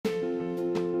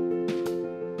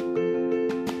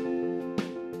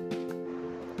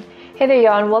Hey there,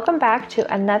 y'all, and welcome back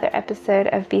to another episode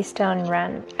of Be Still and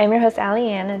Run. I'm your host, Allie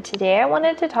Ann, and today I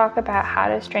wanted to talk about how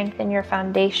to strengthen your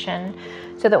foundation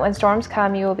so that when storms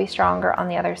come, you will be stronger on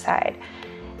the other side.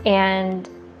 And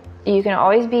you can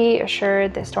always be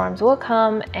assured that storms will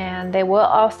come and they will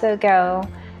also go,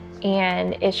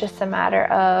 and it's just a matter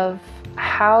of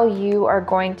how you are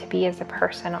going to be as a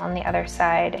person on the other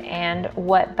side and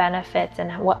what benefits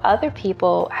and what other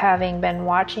people, having been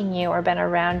watching you or been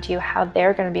around you, how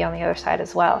they're going to be on the other side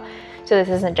as well. So this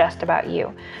isn't just about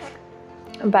you.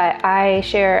 But I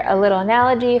share a little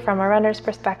analogy from a runner's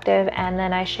perspective, and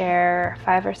then I share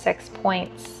 5 or 6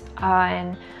 points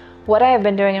on what I have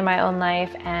been doing in my own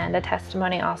life, and a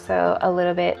testimony also a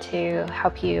little bit to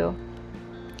help you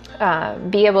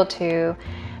be able to,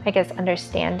 I guess,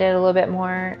 understand it a little bit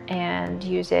more and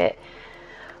use it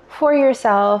for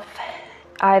yourself,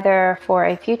 either for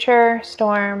a future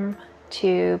storm,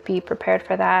 to be prepared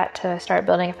for that, to start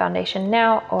building a foundation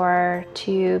now, or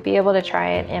to be able to try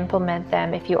and implement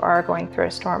them if you are going through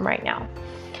a storm right now.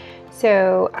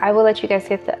 So I will let you guys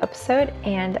get the episode,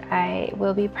 and I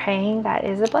will be praying that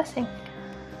is a blessing.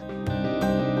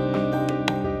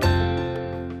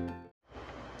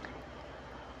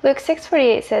 Luke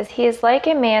 6:48 says, "He is like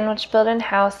a man which built an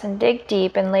house and digged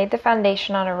deep and laid the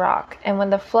foundation on a rock. And when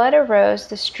the flood arose,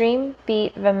 the stream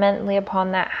beat vehemently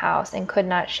upon that house and could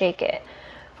not shake it,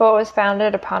 for it was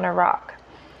founded upon a rock."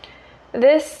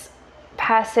 This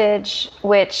passage,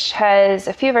 which has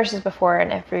a few verses before it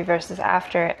and a few verses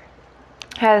after it,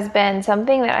 has been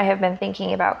something that I have been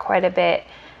thinking about quite a bit,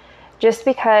 just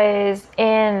because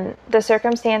in the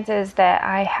circumstances that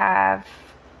I have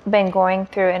been going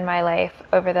through in my life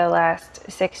over the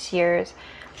last 6 years,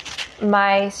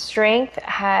 my strength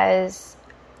has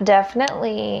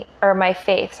definitely, or my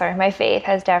faith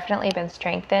has definitely been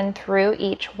strengthened through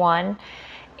each one.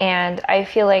 And I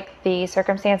feel like the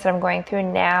circumstance that I'm going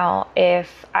through now,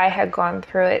 if I had gone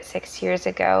through it 6 years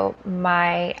ago,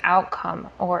 my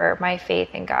outcome or my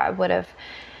faith in God would have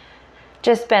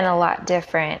just been a lot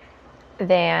different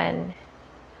than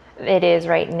it is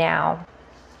right now.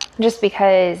 Just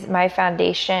because my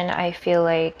foundation, I feel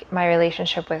like my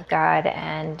relationship with God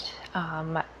and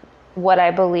what I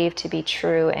believe to be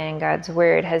true in God's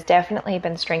word has definitely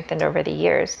been strengthened over the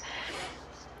years.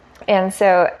 And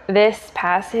so this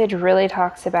passage really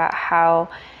talks about how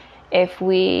if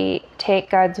we take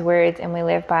God's words and we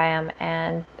live by them,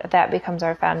 and that becomes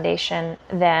our foundation,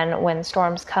 then when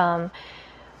storms come,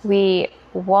 we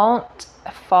won't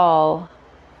fall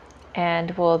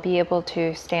and we'll be able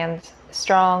to stand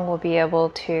strong, we'll be able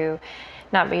to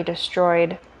not be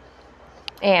destroyed.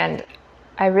 And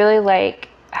I really like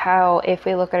how, if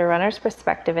we look at a runner's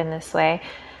perspective in this way,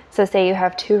 so say you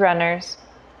have 2 runners,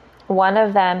 one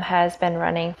of them has been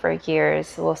running for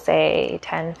years, we'll say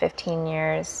 10, 15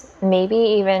 years, maybe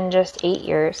even just 8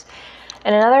 years,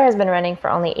 and another has been running for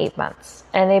only 8 months,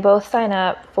 and they both sign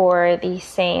up for the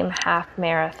same half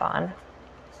marathon.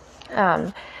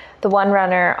 The one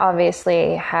runner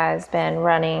obviously has been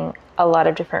running a lot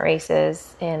of different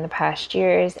races in the past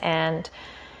years, and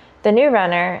the new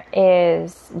runner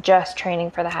is just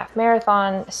training for the half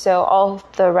marathon. So all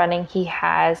the running he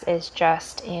has is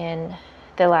just in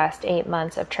the last 8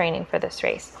 months of training for this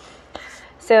race.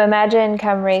 So imagine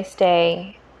come race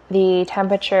day, the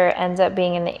temperature ends up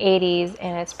being in the 80s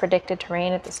and it's predicted to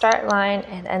rain at the start line,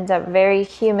 and ends up very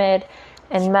humid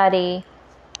and muddy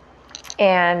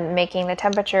and making the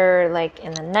temperature like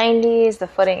in the 90s, the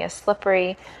footing is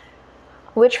slippery.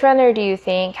 Which runner do you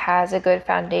think has a good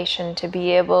foundation to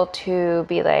be able to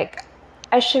be like,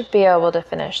 I should be able to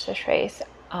finish this race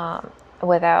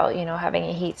without, having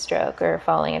a heat stroke or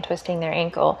falling and twisting their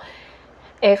ankle?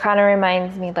 It kind of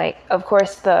reminds me, like, of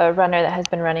course, the runner that has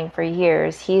been running for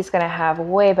years, he's going to have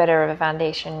way better of a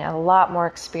foundation, a lot more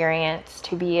experience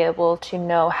to be able to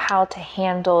know how to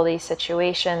handle these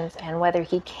situations and whether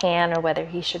he can or whether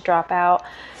he should drop out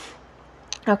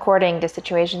according to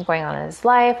situations going on in his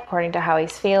life, according to how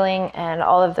he's feeling, and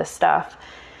all of this stuff.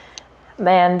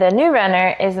 And the new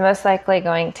runner is most likely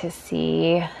going to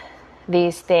see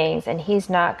these things, and he's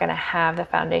not going to have the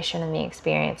foundation and the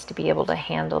experience to be able to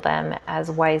handle them as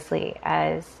wisely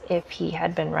as if he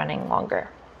had been running longer.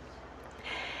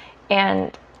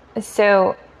 And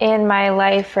so in my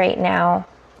life right now,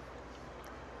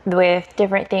 with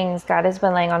different things God has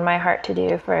been laying on my heart to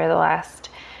do for the last,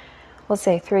 we'll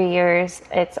say 3 years,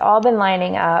 it's all been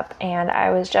lining up, and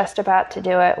I was just about to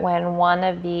do it when one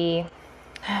of the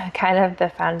kind of the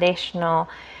foundational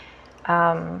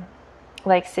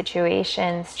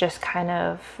situations just kind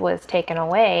of was taken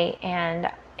away, and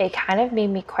it kind of made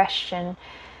me question,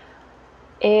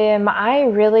 am I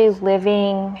really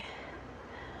living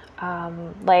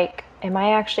like, am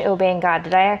I actually obeying God?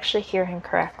 Did I actually hear him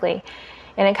correctly?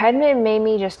 And it kind of made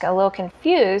me just a little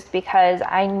confused because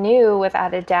I knew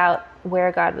without a doubt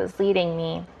where God was leading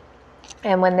me.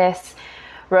 And when this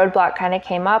roadblock kind of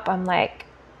came up, I'm like,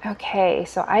 okay,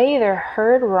 so I either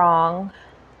heard wrong,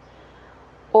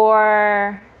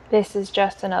 or this is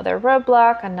just another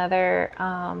roadblock, another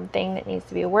thing that needs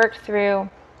to be worked through.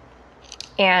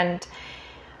 And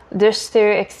just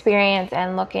through experience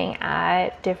and looking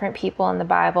at different people in the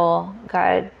Bible,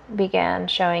 God began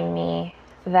showing me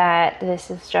that this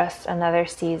is just another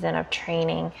season of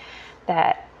training,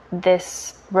 that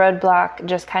this roadblock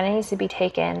just kind of needs to be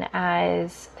taken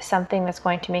as something that's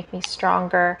going to make me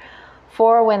stronger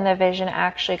for when the vision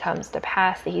actually comes to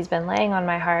pass that he's been laying on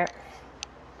my heart.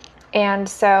 And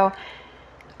so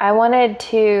I wanted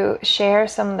to share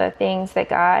some of the things that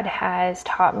God has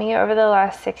taught me over the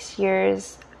last 6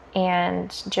 years,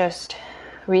 and just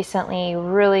recently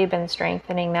really been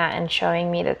strengthening that and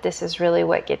showing me that this is really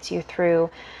what gets you through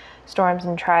storms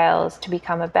and trials to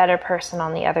become a better person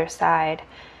on the other side.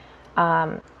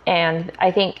 And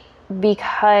I think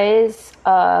because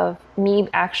of me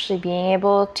actually being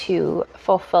able to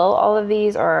fulfill all of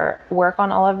these or work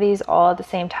on all of these all at the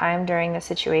same time during the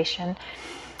situation,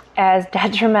 as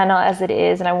detrimental as it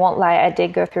is, and I won't lie, I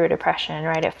did go through a depression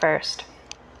right at first.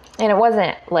 And it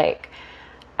wasn't like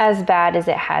as bad as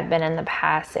it had been in the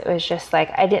past. It was just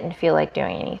like I didn't feel like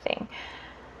doing anything.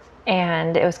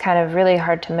 And it was kind of really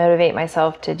hard to motivate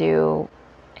myself to do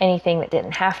anything that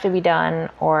didn't have to be done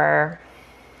or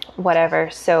whatever.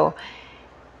 So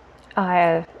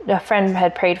a friend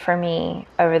had prayed for me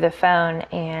over the phone,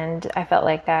 and I felt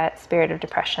like that spirit of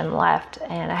depression left,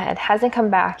 and it hasn't come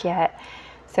back yet.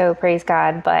 So praise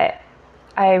God. But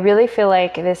I really feel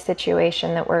like this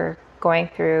situation that we're going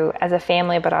through as a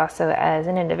family, but also as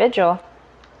an individual,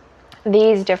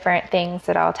 these different things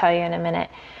that I'll tell you in a minute,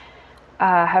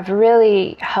 have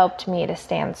really helped me to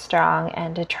stand strong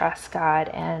and to trust God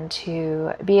and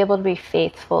to be able to be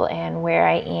faithful in where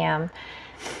I am.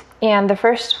 And the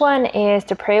first one is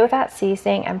to pray without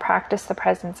ceasing and practice the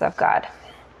presence of God.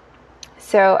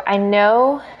 So I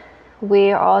know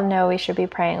we all know we should be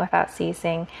praying without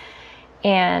ceasing.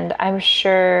 And I'm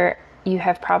sure you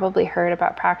have probably heard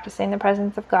about practicing the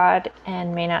presence of God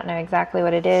and may not know exactly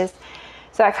what it is.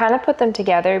 So I kind of put them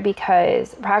together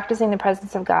because practicing the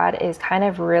presence of God is kind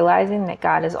of realizing that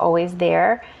God is always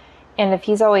there. And if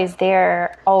he's always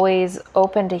there, always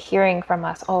open to hearing from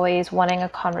us, always wanting a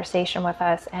conversation with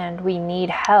us, and we need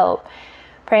help,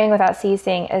 praying without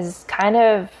ceasing is kind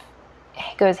of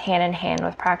goes hand in hand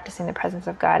with practicing the presence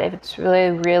of God. It's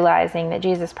really realizing that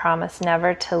Jesus promised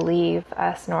never to leave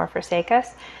us nor forsake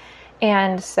us.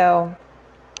 And so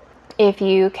if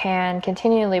you can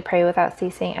continually pray without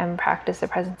ceasing and practice the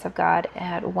presence of God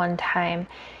at one time,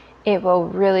 it will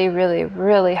really, really,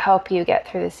 really help you get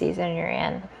through the season you're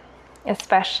in,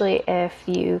 especially if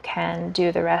you can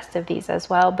do the rest of these as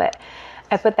well. But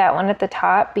I put that one at the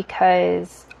top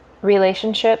because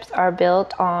relationships are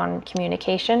built on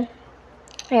communication.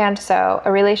 And so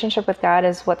a relationship with God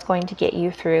is what's going to get you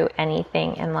through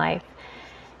anything in life.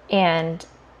 And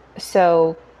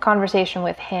so conversation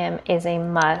with him is a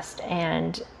must,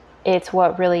 and it's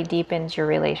what really deepens your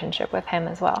relationship with him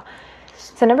as well.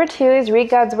 So number 2 is read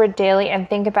God's word daily and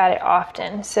think about it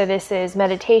often. So this is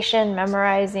meditation,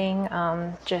 memorizing,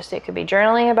 it could be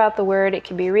journaling about the word, it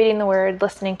could be reading the word,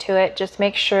 listening to it. Just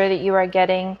make sure that you are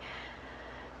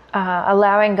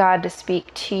allowing God to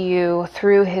speak to you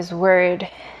through his word,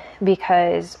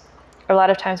 because a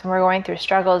lot of times when we're going through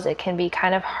struggles, it can be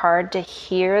kind of hard to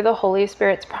hear the Holy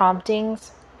Spirit's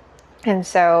promptings. And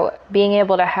so being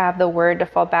able to have the word to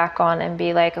fall back on and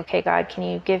be like, okay, God, can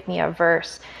you give me a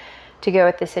verse to go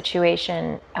with the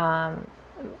situation,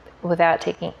 without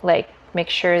make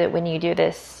sure that when you do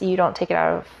this, you don't take it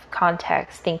out of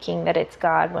context thinking that it's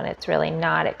God when it's really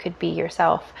not. It could be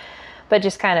yourself. But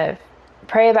just kind of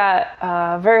pray about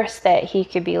a verse that he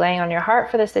could be laying on your heart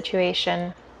for the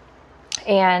situation,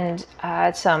 and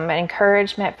some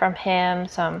encouragement from him.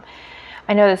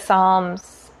 I know the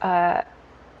Psalms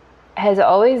has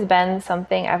always been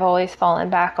something I've always fallen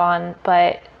back on,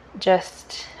 but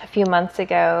just a few months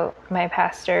ago, my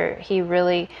pastor, he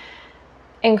really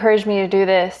encouraged me to do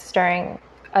this during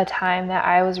a time that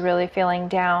I was really feeling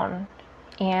down.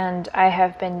 And I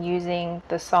have been using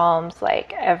the Psalms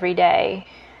like every day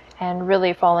and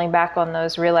really falling back on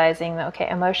those, realizing that, okay,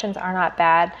 emotions are not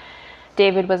bad.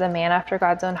 David was a man after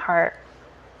God's own heart.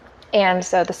 And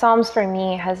so the Psalms for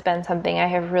me has been something I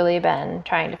have really been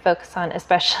trying to focus on,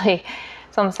 especially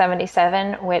Psalm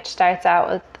 77, which starts out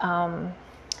with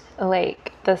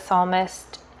the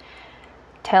psalmist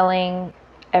telling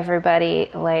everybody,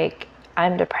 like,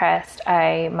 I'm depressed,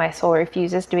 my soul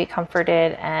refuses to be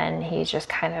comforted, and he's just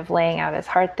kind of laying out his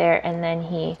heart there. And then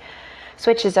he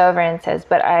switches over and says,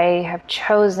 but I have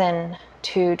chosen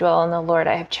to dwell in the Lord.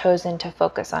 I have chosen to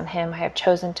focus on him. I have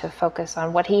chosen to focus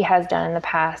on what he has done in the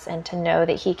past and to know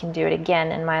that he can do it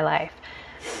again in my life.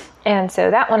 And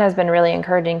so that one has been really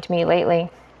encouraging to me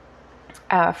lately.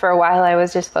 For a while, I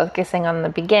was just focusing on the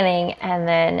beginning, and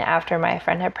then after my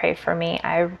friend had prayed for me,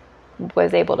 I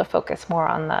was able to focus more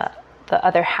on the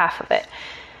other half of it.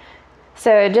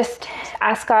 So just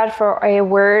ask God for a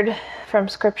word from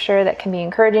scripture that can be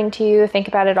encouraging to you. Think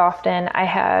about it often. I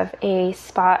have a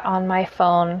spot on my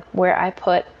phone where I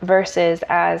put verses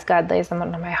as God lays them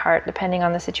on my heart, depending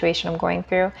on the situation I'm going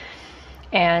through.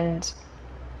 And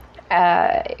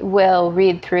will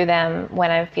read through them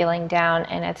when I'm feeling down.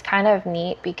 And it's kind of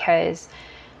neat because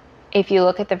if you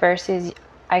look at the verses,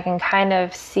 I can kind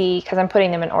of see, because I'm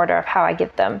putting them in order of how I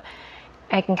get them,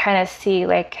 I can kind of see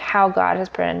like how God has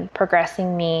been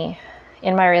progressing me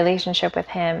in my relationship with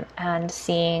him, and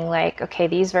seeing like, okay,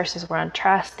 these verses were on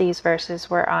trust, these verses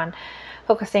were on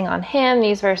focusing on him,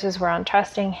 these verses were on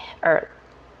trusting, or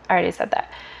I already said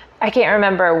that. I can't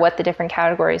remember what the different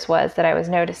categories was that I was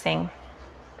noticing.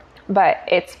 But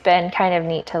it's been kind of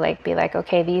neat to like be like,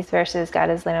 okay, these verses God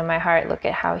has laid on my heart. Look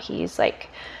at how he's like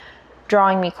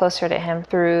drawing me closer to him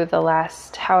through the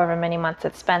last however many months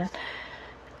it's been.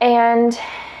 And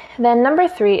then number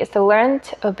 3 is to learn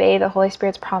to obey the Holy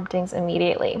Spirit's promptings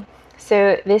immediately.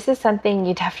 So this is something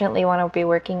you definitely want to be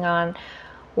working on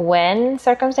when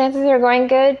circumstances are going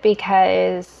good,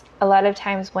 because a lot of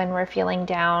times when we're feeling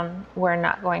down, we're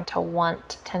not going to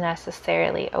want to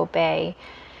necessarily obey,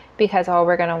 because all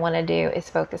we're going to want to do is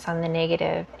focus on the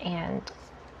negative. And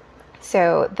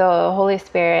so the Holy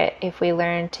Spirit, if we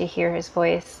learn to hear his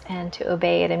voice and to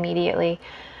obey it immediately,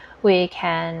 we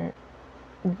can,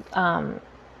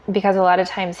 because a lot of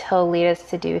times he'll lead us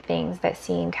to do things that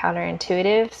seem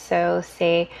counterintuitive. So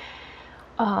say,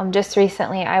 just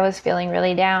recently I was feeling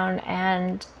really down,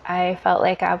 and I felt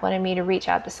like God wanted me to reach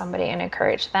out to somebody and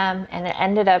encourage them. And it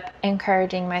ended up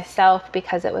encouraging myself,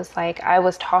 because it was like I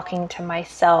was talking to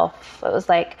myself. It was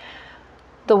like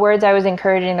the words I was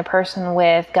encouraging the person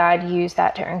with, God used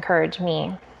that to encourage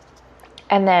me.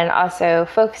 And then also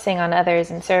focusing on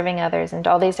others and serving others and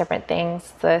all these different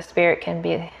things. The Spirit can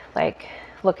be like,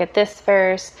 look at this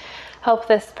verse, help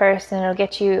this person, it'll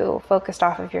get you focused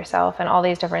off of yourself and all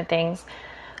these different things.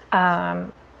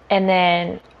 And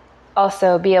then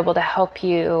also be able to help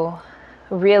you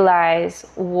realize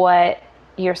what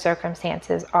your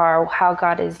circumstances are, how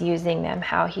God is using them,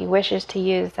 how he wishes to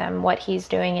use them, what he's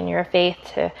doing in your faith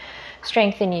to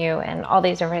strengthen you, and all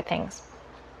these different things.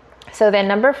 So then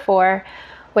number 4,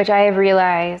 which I have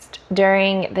realized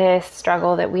during this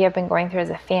struggle that we have been going through as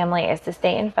a family, is to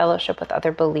stay in fellowship with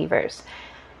other believers.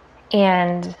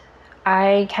 And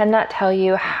I cannot tell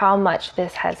you how much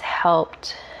this has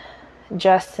helped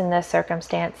just in this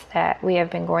circumstance that we have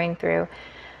been going through.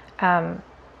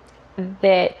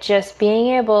 That just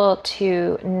being able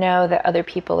to know that other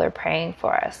people are praying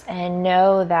for us, and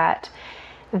know that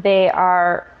they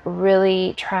are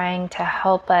really trying to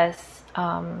help us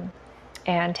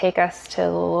and take us to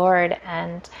the Lord.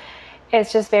 And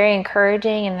it's just very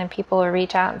encouraging. And then people will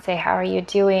reach out and say, how are you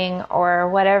doing, or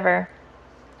whatever.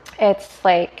 It's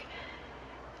like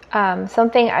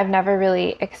something I've never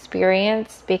really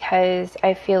experienced, because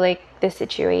I feel like the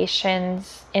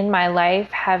situations in my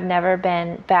life have never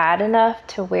been bad enough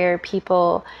to where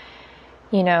people,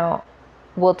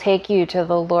 will take you to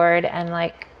the Lord and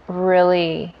like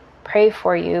really pray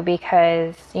for you,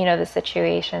 because, the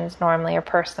situations normally are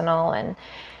personal and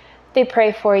they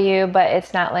pray for you, but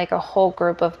it's not like a whole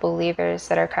group of believers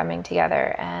that are coming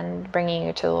together and bringing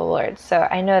you to the Lord. So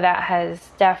I know that has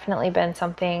definitely been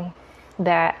something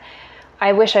that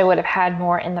I wish I would have had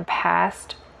more in the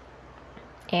past.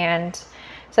 And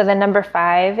so the number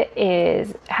 5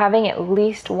 is having at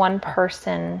least one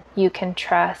person you can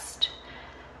trust,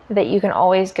 that you can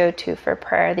always go to for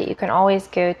prayer, that you can always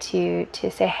go to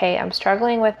say, hey, I'm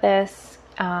struggling with this.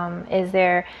 Is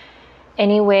there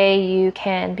any way you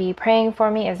can be praying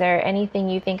for me? Is there anything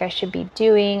you think I should be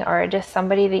doing? Or just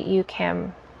somebody that you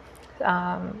can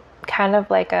kind of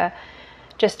like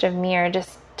just a mirror,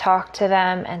 just talk to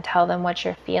them and tell them what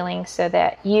you're feeling, so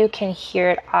that you can hear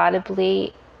it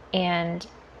audibly. And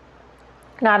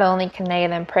not only can they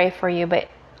then pray for you, but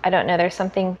I don't know, there's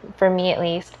something for me at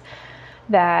least,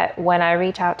 that when I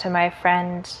reach out to my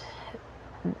friend,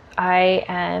 I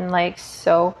am like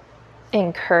so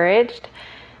encouraged.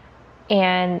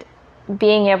 And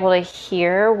being able to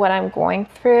hear what I'm going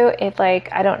through, it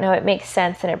like, I don't know, it makes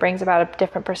sense and it brings about a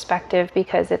different perspective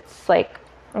because it's like,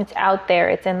 it's out there,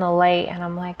 it's in the light, and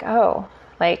I'm like, oh,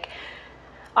 like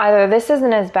either this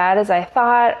isn't as bad as I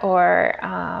thought, or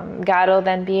God will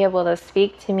then be able to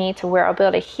speak to me to where I'll be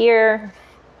able to hear,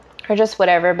 or just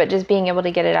whatever. But just being able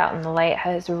to get it out in the light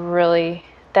has really,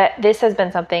 this has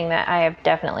been something that I have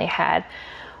definitely had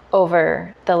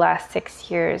over the last 6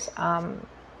 years,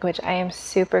 which I am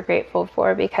super grateful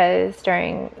for, because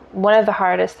during one of the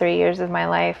hardest 3 years of my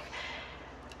life,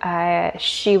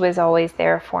 she was always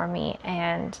there for me,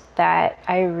 and that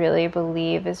I really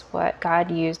believe is what God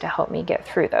used to help me get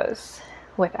through those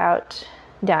without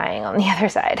dying on the other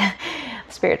side,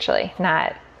 spiritually,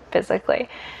 not physically.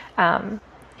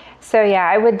 So yeah,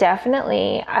 I would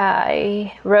definitely,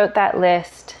 I wrote that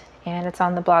list, and it's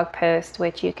on the blog post,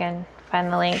 which you can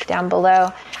find the link down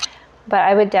below. But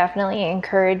I would definitely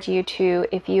encourage you to,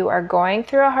 if you are going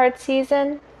through a hard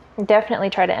season, definitely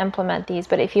try to implement these.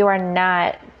 But if you are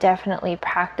not, definitely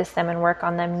practice them and work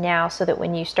on them now, so that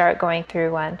when you start going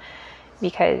through one,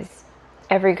 because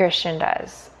every Christian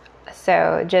does.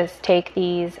 So just take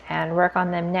these and work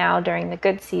on them now during the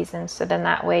good season, so then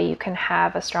that way you can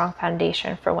have a strong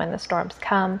foundation for when the storms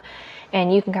come,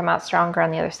 and you can come out stronger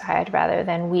on the other side rather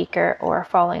than weaker or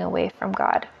falling away from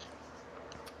God.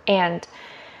 And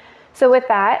so with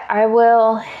that, I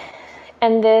will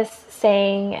end this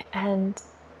saying and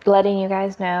letting you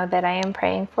guys know that I am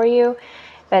praying for you.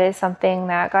 That is something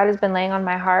that God has been laying on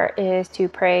my heart, is to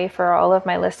pray for all of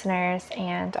my listeners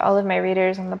and all of my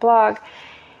readers on the blog.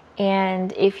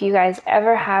 And if you guys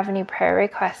ever have any prayer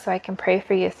requests so I can pray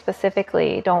for you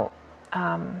specifically, don't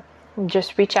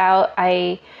just reach out.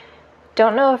 I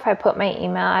don't know if I put my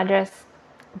email address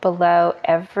below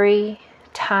every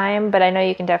time, but I know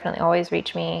you can definitely always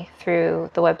reach me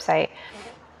through the website,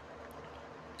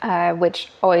 which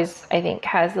always, I think,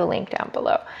 has the link down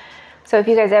below. So if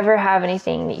you guys ever have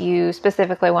anything that you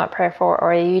specifically want prayer for,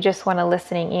 or you just want a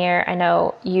listening ear, I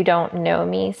know you don't know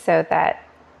me, so that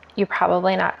you're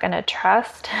probably not going to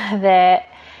trust that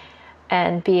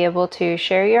and be able to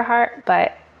share your heart,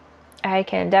 but I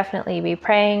can definitely be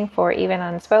praying for even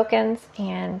unspokens.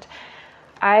 And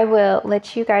I will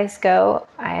let you guys go,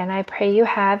 and I pray you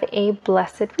have a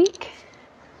blessed week.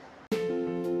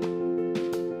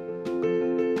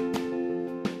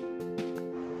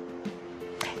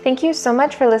 Thank you so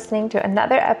much for listening to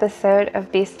another episode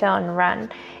of Be Still and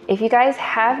Run. If you guys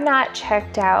have not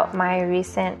checked out my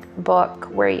recent book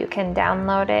where you can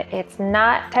download it, it's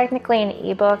not technically an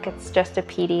ebook, it's just a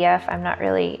PDF. I'm not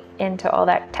really into all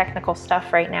that technical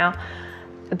stuff right now,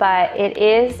 but it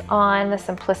is on the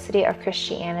simplicity of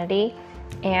Christianity.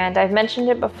 And I've mentioned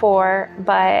it before,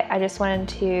 but I just wanted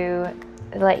to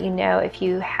let you know, if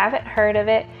you haven't heard of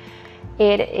it,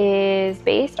 it is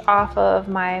based off of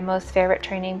my most favorite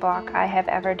training block I have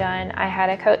ever done. I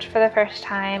had a coach for the first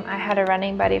time. I had a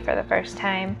running buddy for the first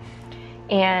time.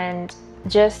 And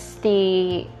just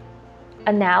the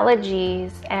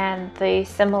analogies and the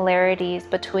similarities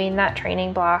between that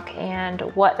training block and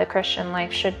what the Christian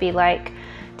life should be like,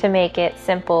 to make it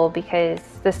simple, because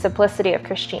the simplicity of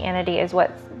Christianity is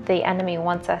what the enemy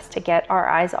wants us to get our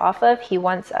eyes off of. He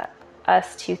wants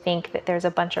us to think that there's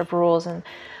a bunch of rules and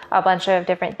a bunch of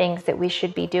different things that we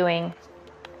should be doing.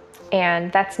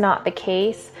 And that's not the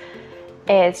case.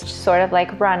 It's sort of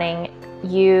like running.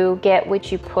 You get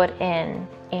what you put in,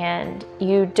 and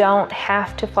you don't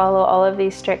have to follow all of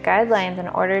these strict guidelines in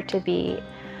order to be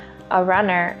a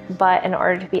runner, but in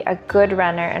order to be a good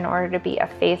runner, in order to be a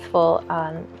faithful,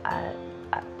 an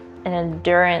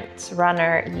endurance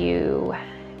runner, you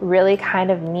really kind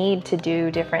of need to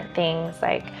do different things,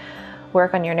 like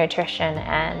work on your nutrition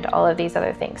and all of these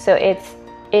other things. So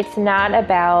it's not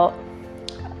about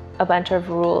a bunch of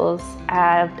rules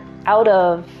out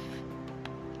of,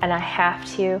 and I have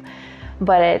to,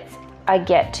 but it's I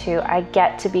get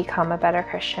to become a better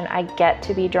Christian. I get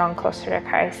to be drawn closer to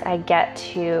Christ. I get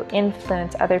to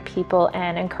influence other people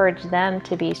and encourage them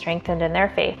to be strengthened in their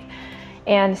faith.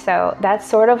 And so that's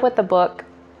sort of what the book,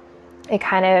 it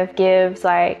kind of gives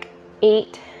like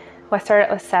 8, well, I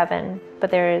started with 7,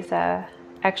 but there is a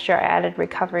extra added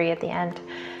recovery at the end.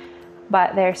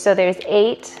 But there's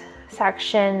 8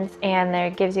 sections, and there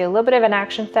gives you a little bit of an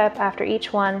action step after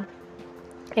each one.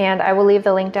 And I will leave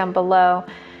the link down below.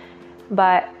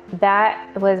 But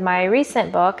that was my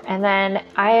recent book. And then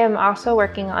I am also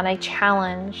working on a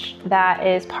challenge that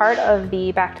is part of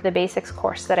the Back to the Basics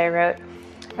course that I wrote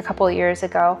a couple of years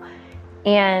ago.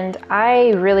 And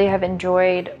I really have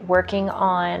enjoyed working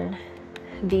on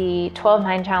the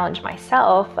 12-9 challenge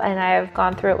myself, and I've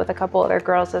gone through it with a couple other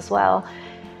girls as well.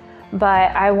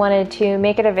 but I wanted to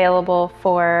make it available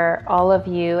for all of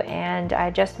you, and I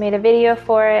just made a video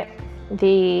for it.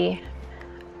 The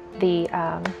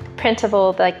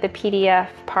printable, like the PDF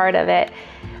part of it,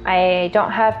 I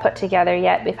don't have put together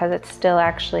yet because it's still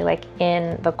actually like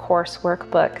in the course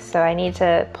workbook. So I need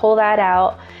to pull that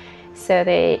out so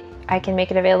that I can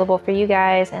make it available for you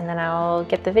guys, and then I'll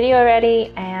get the video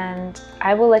ready and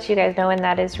I will let you guys know when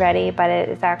that is ready. But it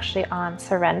is actually on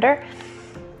surrender,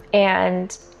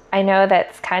 and I know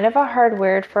that's kind of a hard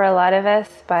word for a lot of us,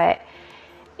 but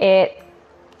it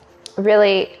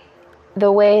really, the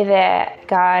way that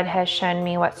God has shown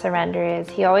me what surrender is,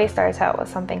 He always starts out with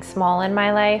something small in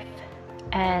my life,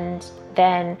 and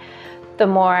then the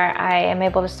more I am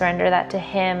able to surrender that to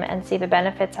Him and see the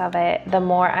benefits of it, the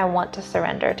more I want to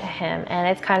surrender to Him. And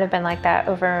it's kind of been like that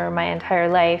over my entire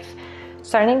life.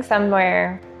 Starting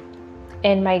somewhere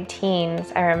in my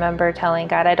teens, I remember telling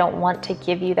God, I don't want to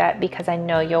give you that because I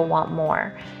know you'll want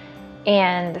more.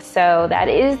 And so that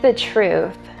is the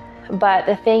truth. But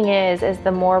the thing is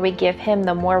the more we give Him,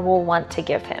 the more we'll want to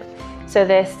give Him. So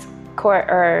this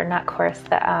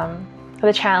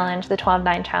the challenge, the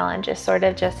 12-9 challenge, is sort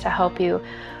of just to help you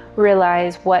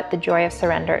realize what the joy of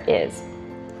surrender is.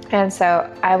 And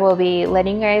so I will be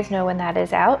letting you guys know when that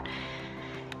is out.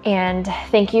 And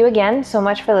thank you again so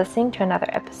much for listening to another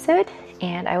episode,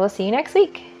 and I will see you next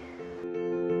week.